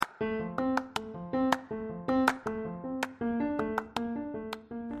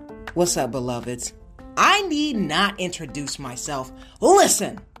What's up, beloveds? I need not introduce myself.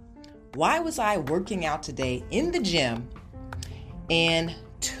 Listen, why was I working out today in the gym and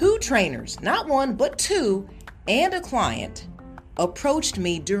two trainers, not one, but two, and a client approached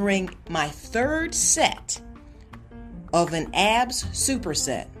me during my third set of an abs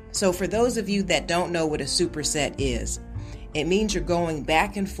superset. So for those of you that don't know what a superset is, it means you're going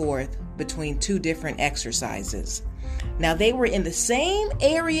back and forth between two different exercises. Now, they were in the same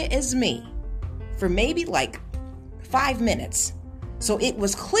area as me for maybe like 5 minutes. So it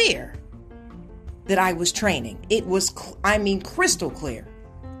was clear that I was training. It was, crystal clear.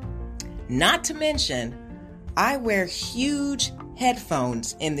 Not to mention, I wear huge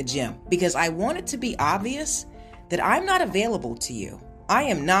headphones in the gym because I want it to be obvious that I'm not available to you. I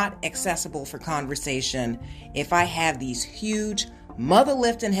am not accessible for conversation if I have these huge mother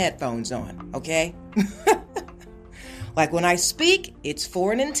lifting headphones on, okay? Like when I speak, it's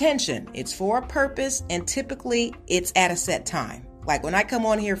for an intention, it's for a purpose, and typically it's at a set time. Like when I come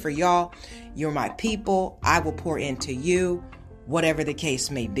on here for y'all, you're my people, I will pour into you, whatever the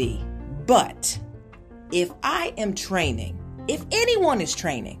case may be. But if I am training, if anyone is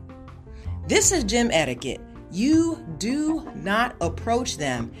training, this is gym etiquette. You do not approach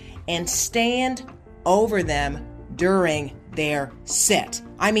them and stand over them during their set.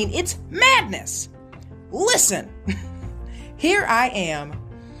 It's madness. Listen. Here I am,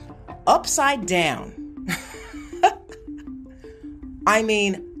 upside down.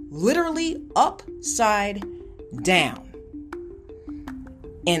 Literally upside down.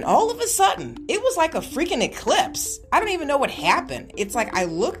 And all of a sudden, it was like a freaking eclipse. I don't even know what happened. It's like I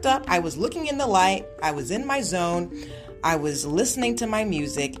looked up, I was looking in the light, I was in my zone, I was listening to my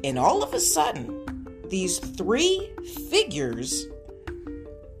music, and all of a sudden, these three figures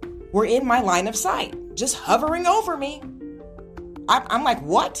were in my line of sight, just hovering over me. I'm like,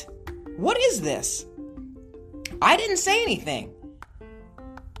 what? What is this? I didn't say anything.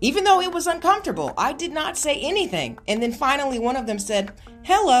 Even though it was uncomfortable, I did not say anything. And then finally one of them said,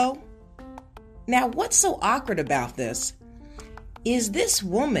 hello. Now, what's so awkward about this is this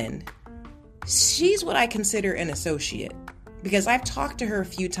woman, she's what I consider an associate because I've talked to her a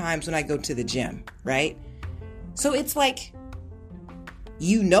few times when I go to the gym, right? So it's like,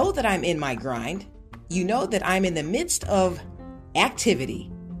 you know that I'm in my grind. You know that I'm in the midst of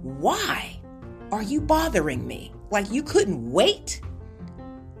activity. Why are you bothering me? Like you couldn't wait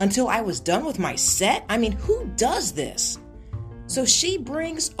until I was done with my set? Who does this? So she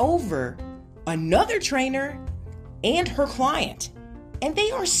brings over another trainer and her client, and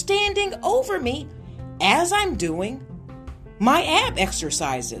they are standing over me as I'm doing my ab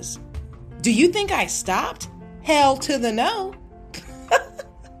exercises. Do you think I stopped? Hell to the no.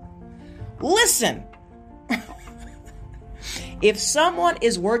 Listen. If someone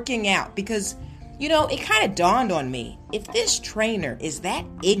is working out, because, it kind of dawned on me, if this trainer is that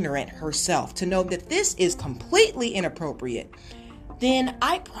ignorant herself to know that this is completely inappropriate, then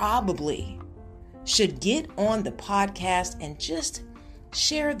I probably should get on the podcast and just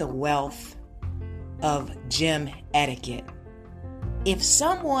share the wealth of gym etiquette. If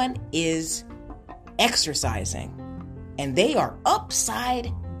someone is exercising and they are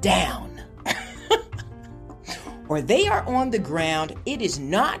upside down, or they are on the ground, it is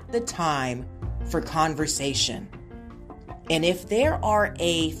not the time for conversation. And if there are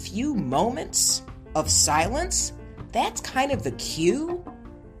a few moments of silence, that's kind of the cue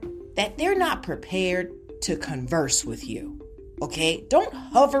that they're not prepared to converse with you. Okay? Don't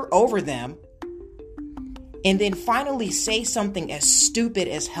hover over them and then finally say something as stupid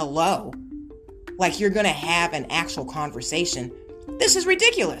as hello, like you're going to have an actual conversation. This is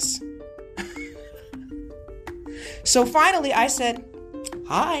ridiculous. So finally I said,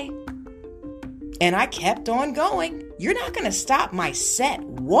 hi. And I kept on going. You're not going to stop my set.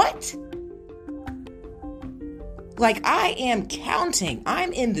 What? Like I am counting.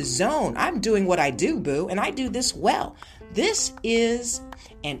 I'm in the zone. I'm doing what I do, boo. And I do this well. This is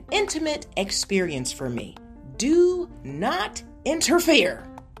an intimate experience for me. Do not interfere.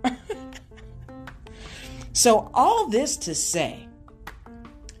 So all this to say,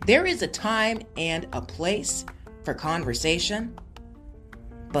 there is a time and a place for conversation,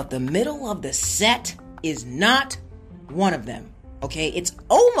 but the middle of the set is not one of them, okay? It's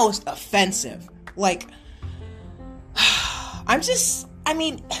almost offensive. Like, just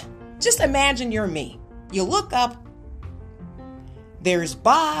imagine you're me. You look up, there's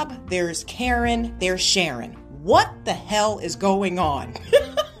Bob, there's Karen, there's Sharon. What the hell is going on?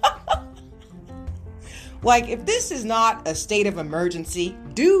 Like, if this is not a state of emergency,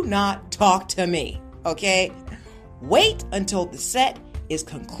 do not talk to me, okay? Wait until the set is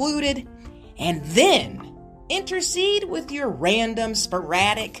concluded, and then intercede with your random,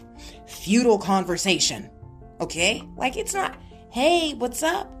 sporadic, futile conversation. Okay? Like, it's not, hey, what's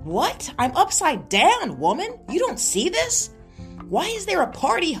up? What? I'm upside down, woman. You don't see this? Why is there a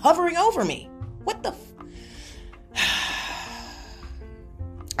party hovering over me? What the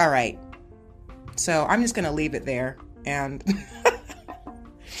All right. So I'm just going to leave it there. And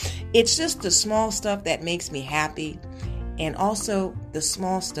it's just the small stuff that makes me happy. And also the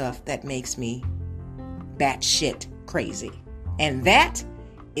small stuff that makes me batshit crazy. And that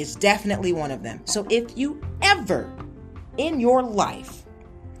is definitely one of them. So if you ever in your life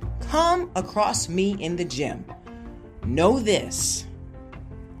come across me in the gym, know this: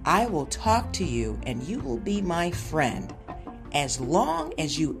 I will talk to you and you will be my friend as long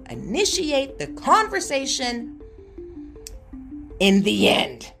as you initiate the conversation in the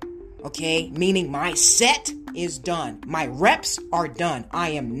end. Okay? Meaning my set is done. My reps are done. I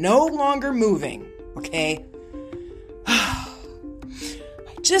am no longer moving. Okay? I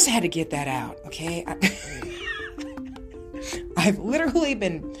just had to get that out. Okay? I've literally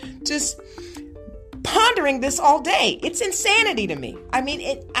been just pondering this all day. It's insanity to me. I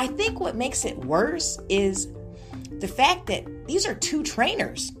mean, I think what makes it worse is the fact that these are two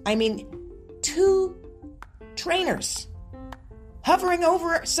trainers. I mean, two trainers hovering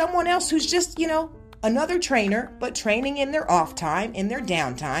over someone else who's just, another trainer, but training in their off time, in their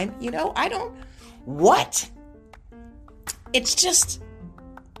downtime. What? It's just,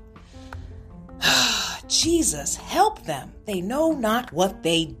 Jesus, help them. They know not what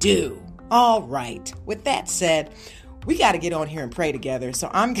they do. All right. With that said, we got to get on here and pray together. So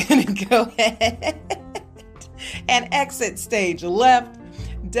I'm going to go ahead and exit stage left.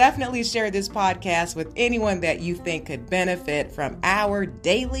 Definitely share this podcast with anyone that you think could benefit from our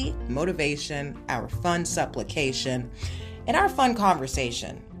daily motivation, our fun supplication, and our fun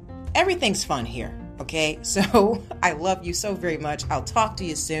conversation. Everything's fun here. Okay, so I love you so very much. I'll talk to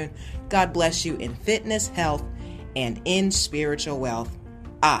you soon. God bless you in fitness, health, and in spiritual wealth.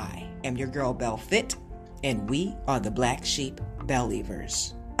 I am your girl, Belle Fit, and we are the Black Sheep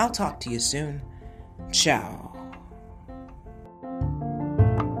Believers. I'll talk to you soon. Ciao.